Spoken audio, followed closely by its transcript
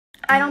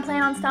I don't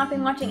plan on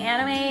stopping watching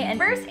anime, and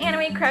first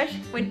anime crush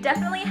would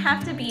definitely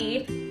have to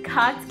be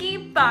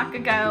Katsuki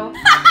Bakugo.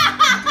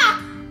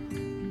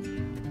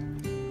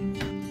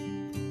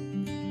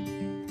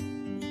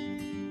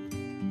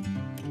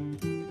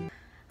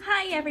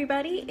 Hi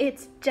everybody,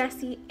 it's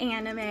Jessie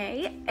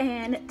Anime,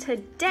 and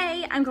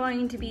today I'm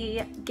going to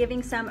be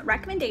giving some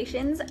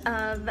recommendations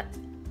of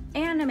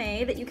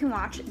anime that you can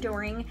watch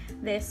during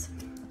this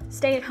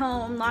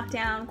stay-at-home,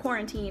 lockdown,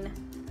 quarantine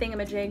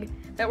thingamajig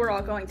that we're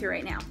all going through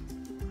right now.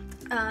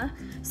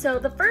 So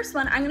the first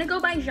one, I'm gonna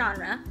go by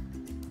genre.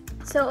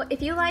 So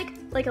if you like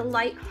a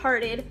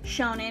light-hearted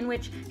shonen,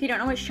 which if you don't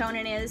know what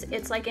shonen is,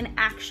 it's like an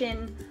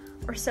action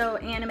or so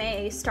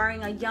anime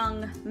starring a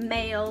young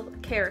male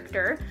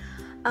character.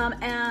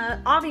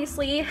 And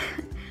obviously,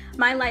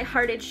 my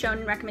light-hearted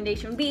shonen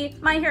recommendation would be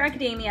My Hero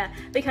Academia,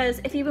 because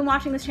if you've been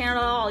watching this channel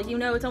at all, you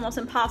know it's almost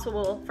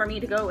impossible for me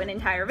to go an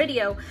entire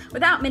video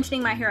without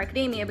mentioning My Hero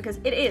Academia, because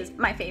it is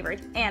my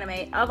favorite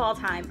anime of all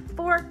time,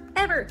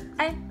 forever.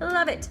 I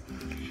love it.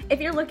 If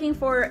you're looking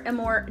for a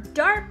more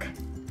dark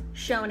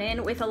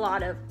shonen with a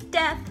lot of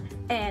death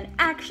and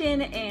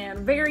action and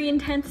very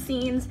intense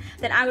scenes,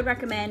 then I would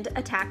recommend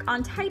Attack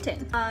on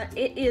Titan.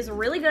 It is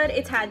really good.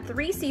 It's had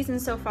 3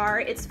 seasons so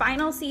far. Its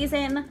final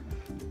season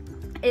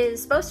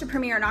is supposed to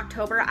premiere in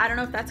October. I don't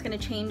know if that's going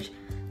to change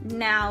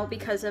now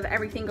because of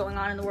everything going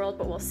on in the world,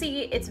 but we'll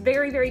see. It's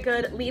very, very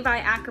good. Levi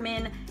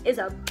Ackerman is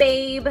a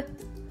babe.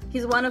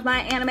 He's one of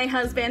my anime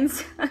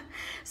husbands.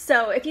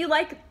 So if you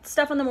like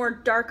stuff on the more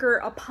darker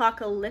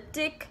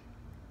apocalyptic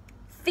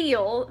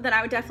feel, then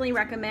I would definitely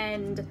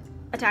recommend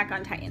Attack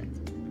on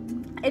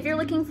Titan. If you're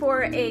looking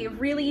for a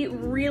really,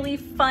 really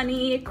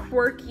funny,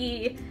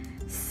 quirky,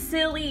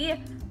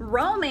 silly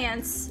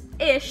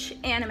romance-ish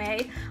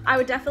anime, I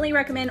would definitely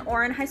recommend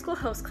Ouran High School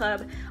Host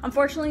Club.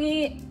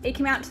 Unfortunately, it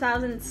came out in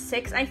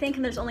 2006, I think,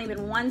 and there's only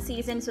been 1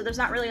 season, so there's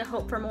not really a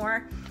hope for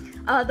more.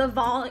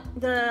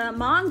 The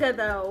manga,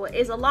 though,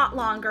 is a lot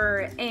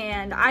longer,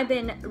 and I've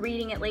been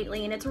reading it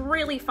lately, and it's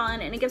really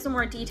fun, and it gives some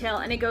more detail,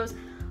 and it goes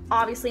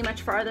obviously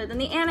much farther than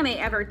the anime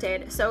ever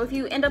did. So if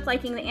you end up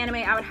liking the anime,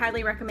 I would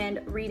highly recommend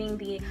reading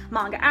the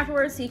manga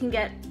afterwards so you can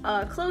get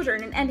a closure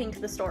and an ending to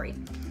the story.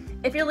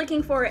 If you're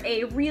looking for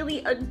a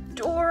really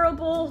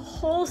adorable,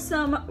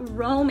 wholesome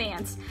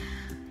romance,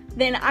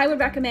 then I would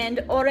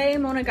recommend Ore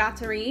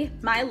Monogatari,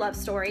 My Love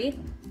Story.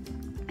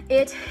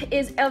 It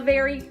is a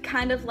very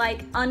kind of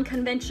like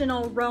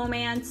unconventional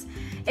romance.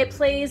 It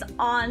plays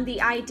on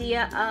the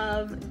idea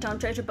of don't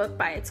judge a book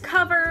by its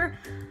cover,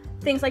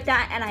 things like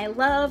that, and I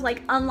love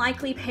like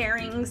unlikely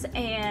pairings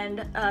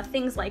and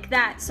things like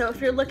that. So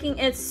if you're looking,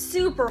 it's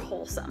super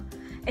wholesome.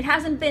 It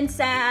hasn't been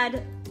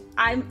sad.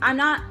 I'm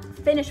not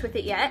finished with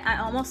it yet. I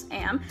almost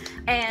am,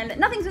 and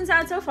nothing's been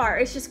sad so far.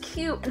 It's just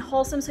cute and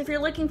wholesome. So if you're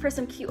looking for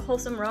some cute,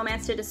 wholesome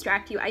romance to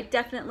distract you, I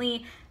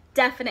definitely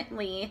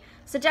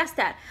suggest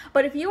that.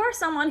 But if you are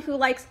someone who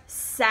likes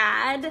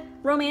sad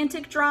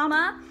romantic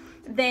drama,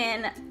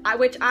 then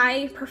which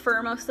I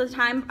prefer most of the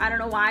time, I don't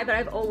know why, but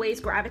I've always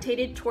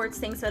gravitated towards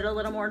things that are a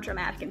little more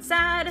dramatic and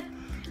sad.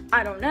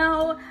 I don't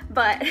know,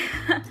 but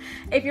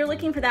if you're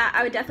looking for that,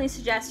 I would definitely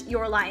suggest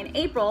Your Lie in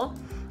April.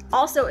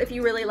 Also, if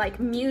you really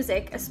like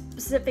music,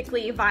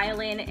 specifically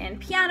violin and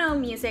piano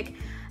music,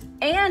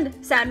 and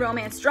sad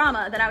romance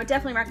drama, then I would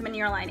definitely recommend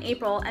Your Lie in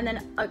April. And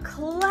then a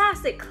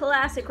classic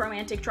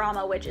romantic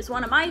drama, which is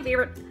one of my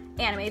favorite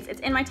animes.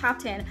 It's in my top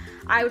 10.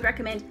 I would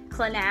recommend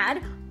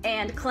Clannad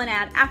and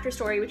Clannad After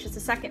Story, which is the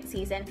 2nd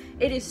season.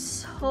 It is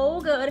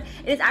so good.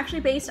 It is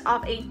actually based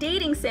off a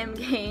dating sim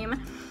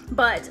game,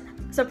 but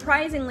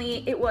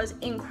surprisingly, it was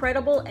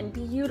incredible and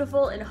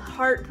beautiful and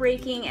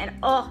heartbreaking, and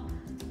oh,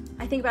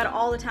 I think about it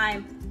all the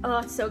time. Oh,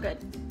 it's so good.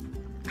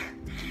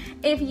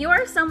 If you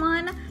are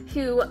someone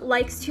who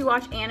likes to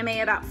watch anime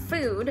about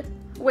food,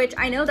 which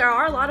I know there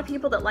are a lot of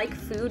people that like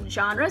food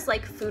genres,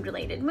 like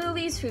food-related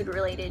movies,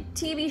 food-related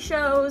TV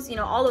shows, you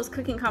know, all those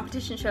cooking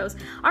competition shows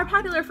are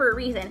popular for a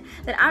reason,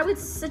 then I would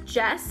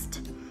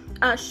suggest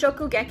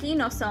Shokugeki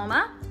no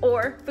Soma,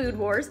 or Food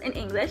Wars in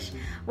English,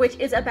 which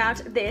is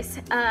about this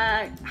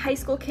high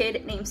school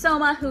kid named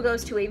Soma who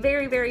goes to a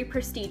very, very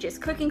prestigious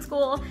cooking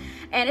school.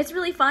 And it's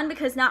really fun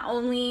because not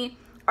only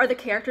are the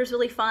characters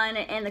really fun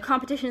and the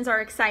competitions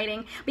are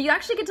exciting, but you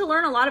actually get to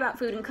learn a lot about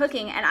food and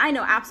cooking, and I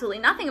know absolutely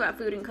nothing about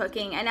food and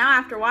cooking, and now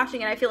after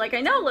watching it I feel like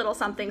I know a little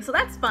something, so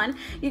that's fun.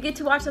 You get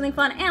to watch something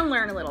fun and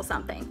learn a little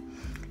something.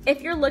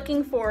 If you're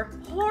looking for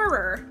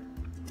horror,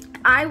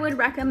 I would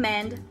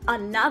recommend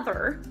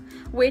Another,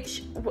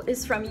 which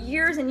is from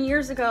years and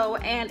years ago,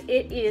 and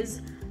it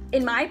is,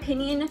 in my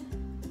opinion,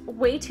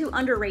 way too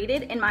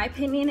underrated. In my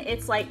opinion,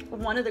 it's like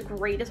one of the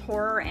greatest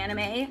horror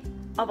anime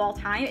of all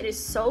time. It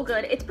is so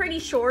good. It's pretty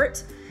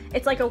short.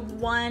 It's like a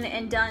one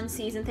and done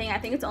season thing. I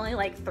think it's only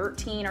like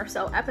 13 or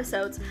so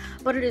episodes,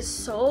 but it is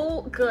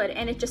so good,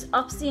 and it just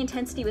ups the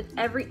intensity with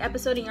every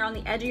episode, and you're on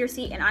the edge of your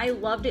seat, and I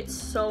loved it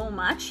so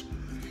much.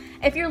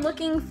 If you're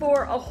looking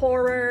for a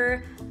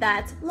horror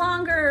that's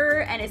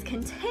longer and is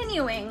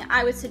continuing,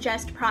 I would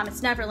suggest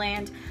Promised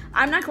Neverland.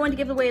 I'm not going to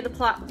give away the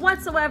plot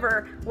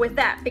whatsoever with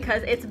that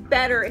because it's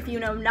better if you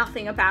know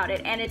nothing about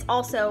it, and it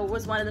also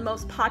was one of the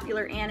most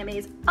popular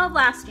animes of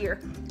last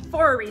year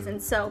for a reason.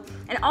 So,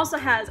 and it also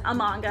has a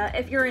manga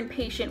if you're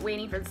impatient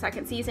waiting for the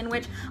second season,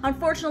 which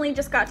unfortunately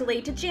just got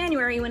delayed to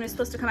January when it was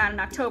supposed to come out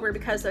in October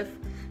because of,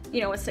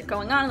 you know, what's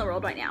going on in the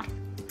world right now.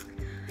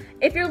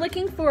 If you're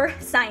looking for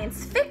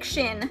science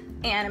fiction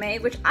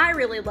anime, which I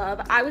really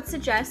love, I would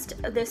suggest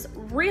this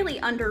really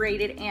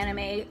underrated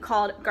anime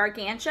called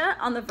Gargantia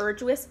on the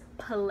Virtuous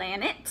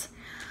Planet.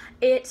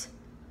 The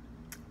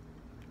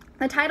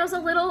title's a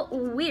little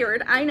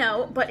weird, I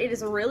know, but it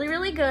is really,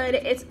 really good.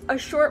 It's a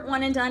short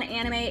one and done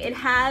anime. It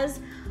has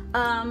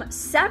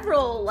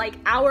several like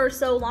hour or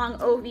so long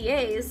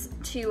OVAs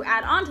to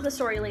add on to the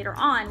story later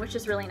on, which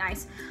is really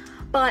nice.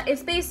 But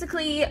it's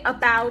basically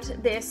about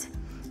this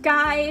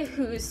guy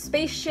whose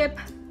spaceship,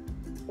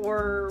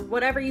 or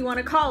whatever you want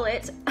to call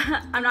it,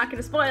 I'm not going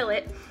to spoil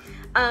it,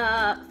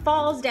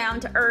 falls down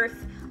to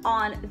Earth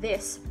on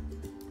this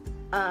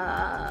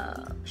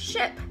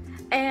ship,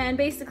 and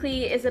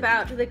basically is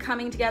about the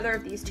coming together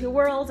of these two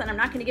worlds. And I'm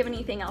not going to give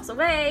anything else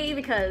away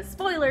because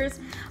spoilers,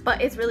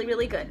 but it's really,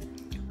 really good.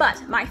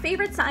 But my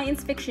favorite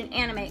science fiction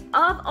anime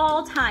of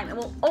all time, and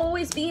will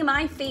always be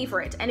my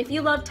favorite, and if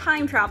you love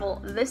time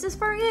travel, this is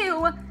for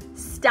you,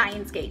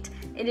 Steins Gate.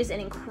 It is an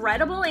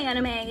incredible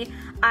anime.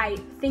 I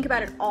think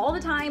about it all the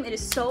time. It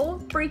is so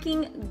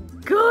freaking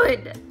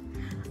good.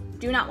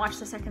 Do not watch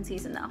the second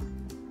season though.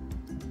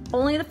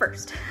 Only the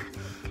first.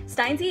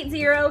 Steins Gate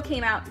Zero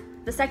came out,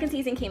 the second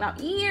season came out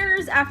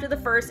years after the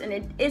first, and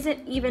it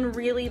isn't even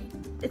really,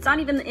 it's not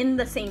even in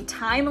the same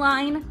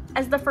timeline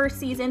as the first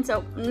season,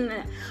 so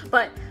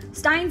but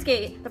Steins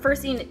Gate, the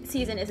first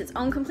season is its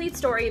own complete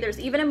story. There's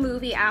even a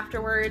movie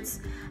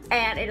afterwards,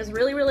 and it is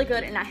really, really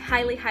good, and I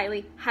highly,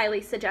 highly,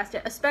 highly suggest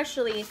it,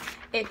 especially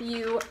if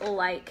you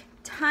like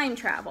time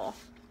travel.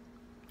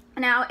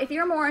 Now, if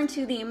you're more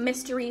into the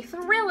mystery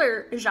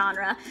thriller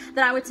genre,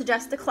 then I would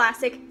suggest the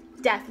classic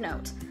Death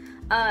Note.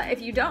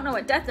 If you don't know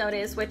what Death Note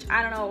is, which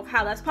I don't know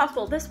how that's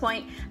possible at this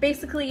point,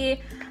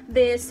 basically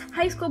this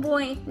high school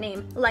boy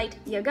named Light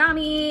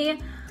Yagami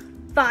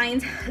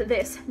finds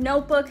this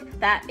notebook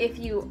that if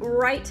you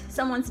write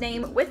someone's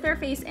name with their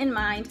face in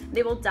mind,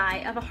 they will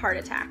die of a heart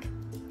attack.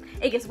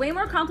 It gets way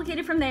more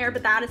complicated from there,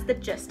 but that is the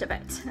gist of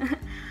it.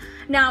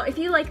 Now, if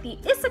you like the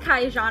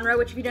isekai genre,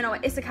 which if you don't know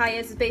what isekai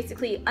is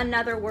basically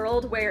another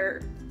world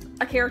where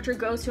a character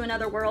goes to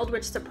another world,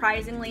 which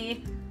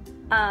surprisingly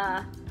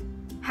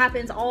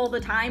happens all the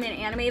time in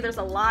anime. There's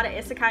a lot of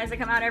isekais that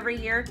come out every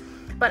year.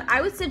 But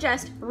I would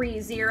suggest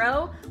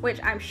Re:Zero,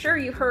 which I'm sure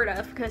you heard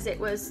of because it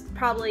was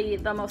probably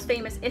the most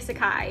famous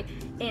isekai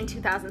in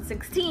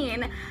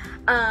 2016.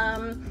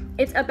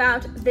 It's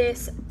about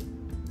this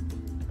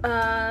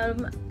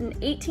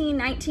 18,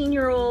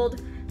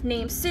 19-year-old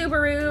named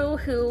Subaru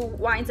who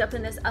winds up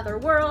in this other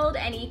world,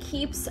 and he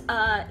keeps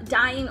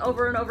dying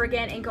over and over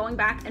again and going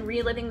back and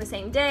reliving the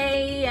same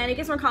day, and it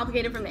gets more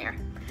complicated from there.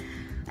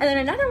 And then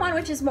another one,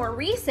 which is more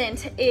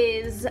recent,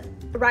 is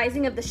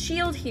Rising of the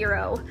Shield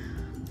Hero,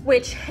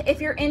 which if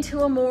you're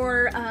into a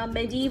more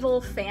medieval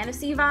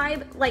fantasy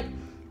vibe, like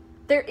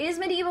there is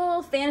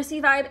medieval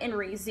fantasy vibe in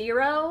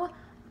Re:Zero,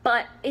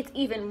 but it's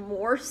even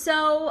more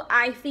so,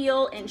 I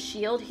feel, in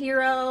Shield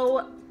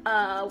Hero,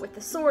 with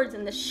the swords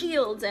and the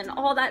shields and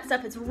all that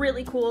stuff. It's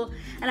really cool,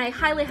 and I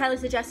highly, highly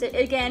suggest it.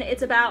 Again,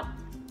 it's about,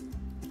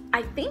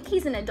 I think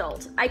he's an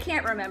adult. I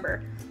can't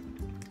remember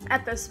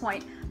at this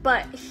point,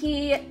 but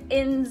he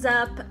ends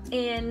up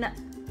in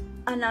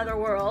another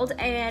world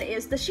and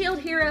is the shield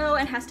hero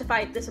and has to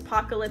fight this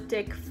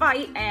apocalyptic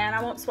fight, and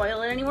I won't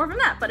spoil it anymore from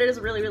that, but it is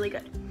really, really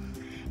good.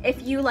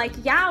 If you like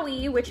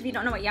yaoi, which if you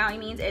don't know what yaoi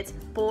means, it's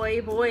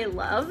boy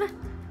love,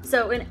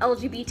 so an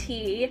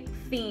LGBT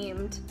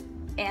themed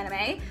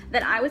anime,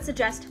 then I would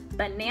suggest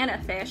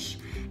Banana Fish.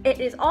 It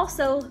is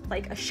also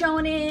like a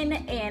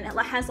shonen, and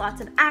it has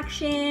lots of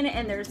action,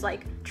 and there's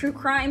like true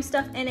crime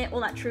stuff in it.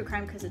 Well, not true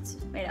crime because it's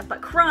made up,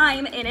 but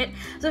crime in it.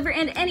 So if you're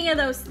into any of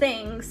those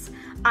things,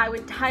 I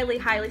would highly,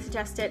 highly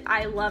suggest it.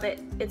 I love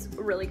it. It's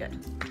really good.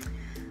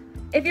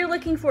 If you're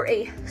looking for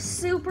a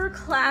super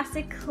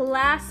classic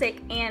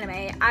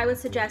anime, I would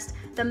suggest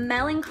The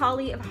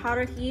Melancholy of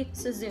Haruhi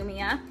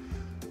Suzumiya.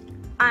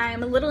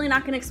 I'm literally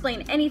not going to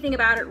explain anything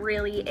about it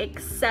really,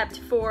 except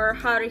for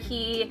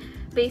Haruhi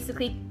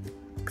basically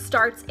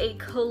starts a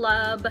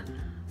club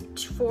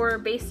for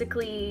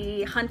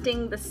basically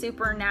hunting the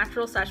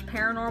supernatural /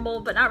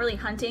 paranormal, but not really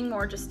hunting,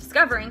 more just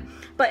discovering.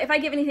 But if I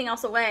give anything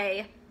else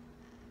away,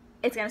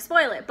 it's gonna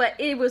spoil it. But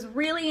it was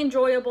really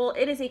enjoyable.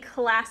 It is a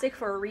classic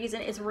for a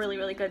reason. It's really,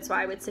 really good, so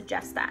I would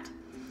suggest that.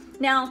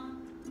 Now,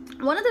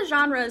 one of the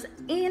genres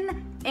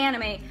in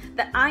anime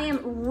that I am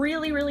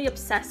really, really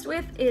obsessed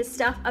with is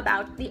stuff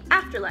about the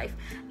afterlife.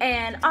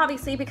 And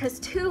obviously, because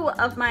 2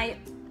 of my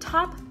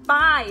top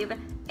 5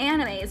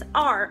 animes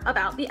are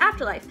about the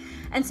afterlife.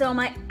 And so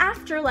my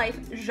afterlife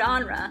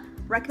genre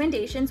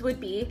recommendations would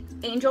be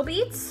Angel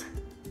Beats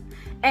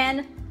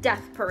and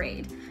Death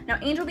Parade. Now,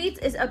 Angel Beats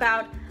is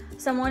about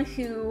someone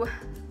who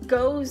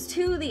goes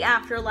to the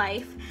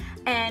afterlife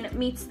and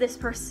meets this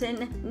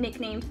person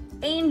nicknamed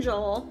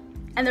Angel,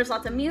 and there's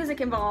lots of music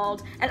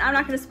involved, and I'm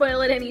not going to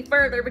spoil it any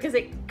further because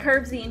it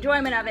curbs the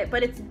enjoyment of it,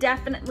 but it's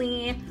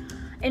definitely,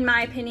 in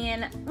my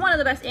opinion, one of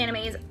the best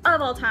animes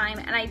of all time,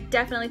 and I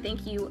definitely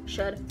think you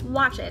should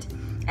watch it.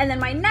 And then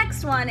my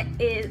next one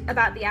is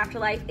about the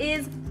afterlife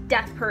is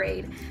Death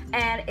Parade,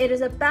 and it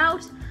is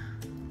about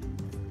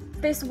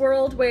this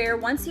world where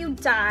once you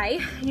die,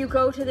 you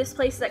go to this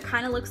place that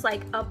kind of looks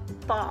like a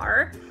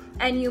bar,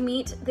 and you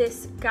meet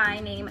this guy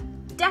named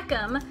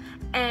Decim,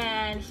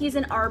 and he's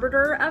an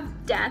arbiter of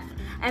death,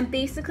 and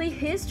basically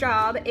his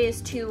job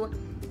is to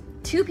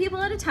 2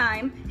 people at a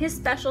time. His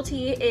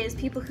specialty is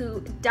people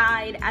who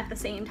died at the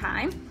same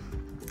time.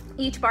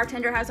 Each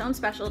bartender has his own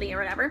specialty or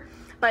whatever,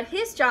 but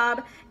his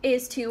job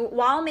is to,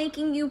 while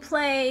making you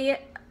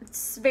play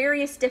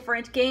various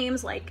different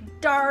games like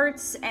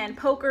darts and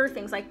poker,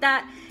 things like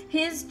that,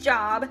 his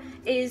job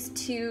is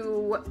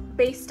to,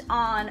 based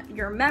on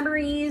your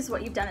memories,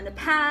 what you've done in the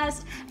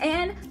past,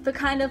 and the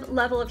kind of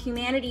level of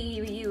humanity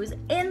you use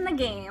in the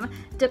game,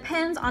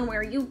 depends on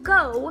where you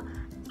go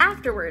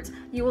afterwards.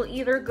 You will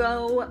either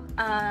go,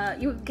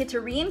 you get to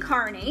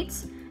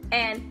reincarnate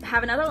and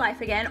have another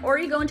life again, or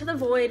you go into the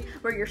void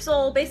where your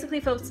soul basically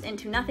floats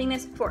into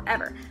nothingness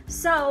forever.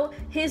 So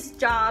his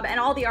job, and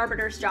all the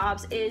arbiters'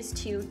 jobs, is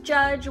to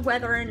judge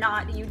whether or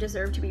not you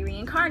deserve to be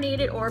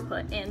reincarnated or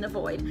put in the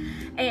void.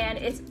 And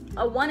it's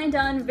a one and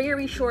done,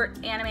 very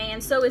short anime,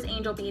 and so is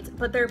Angel Beats,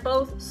 but they're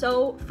both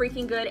so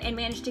freaking good and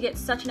managed to get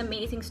such an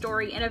amazing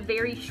story in a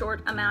very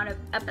short amount of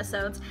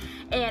episodes.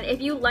 And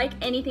if you like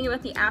anything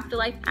about the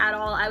afterlife at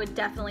all, I would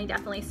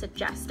definitely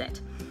suggest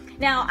it.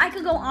 Now, I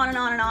could go on and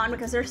on and on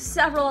because there's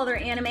several other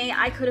anime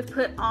I could have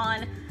put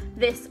on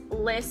this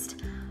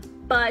list,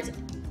 but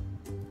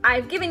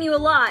I've given you a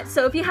lot,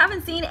 so if you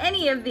haven't seen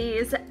any of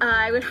these,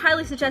 I would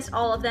highly suggest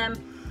all of them.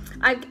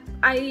 I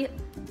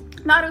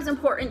thought it was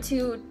important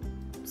to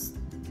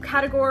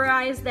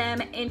categorize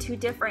them into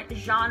different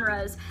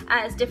genres,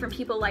 as different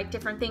people like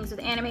different things with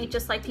anime,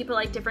 just like people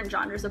like different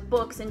genres of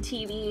books and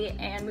TV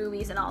and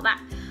movies and all that.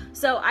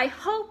 So I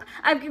hope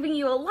I've given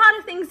you a lot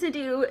of things to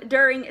do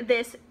during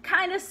this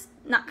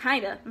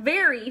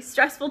very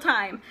stressful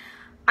time.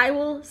 I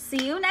will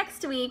see you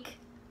next week.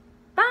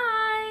 Bye!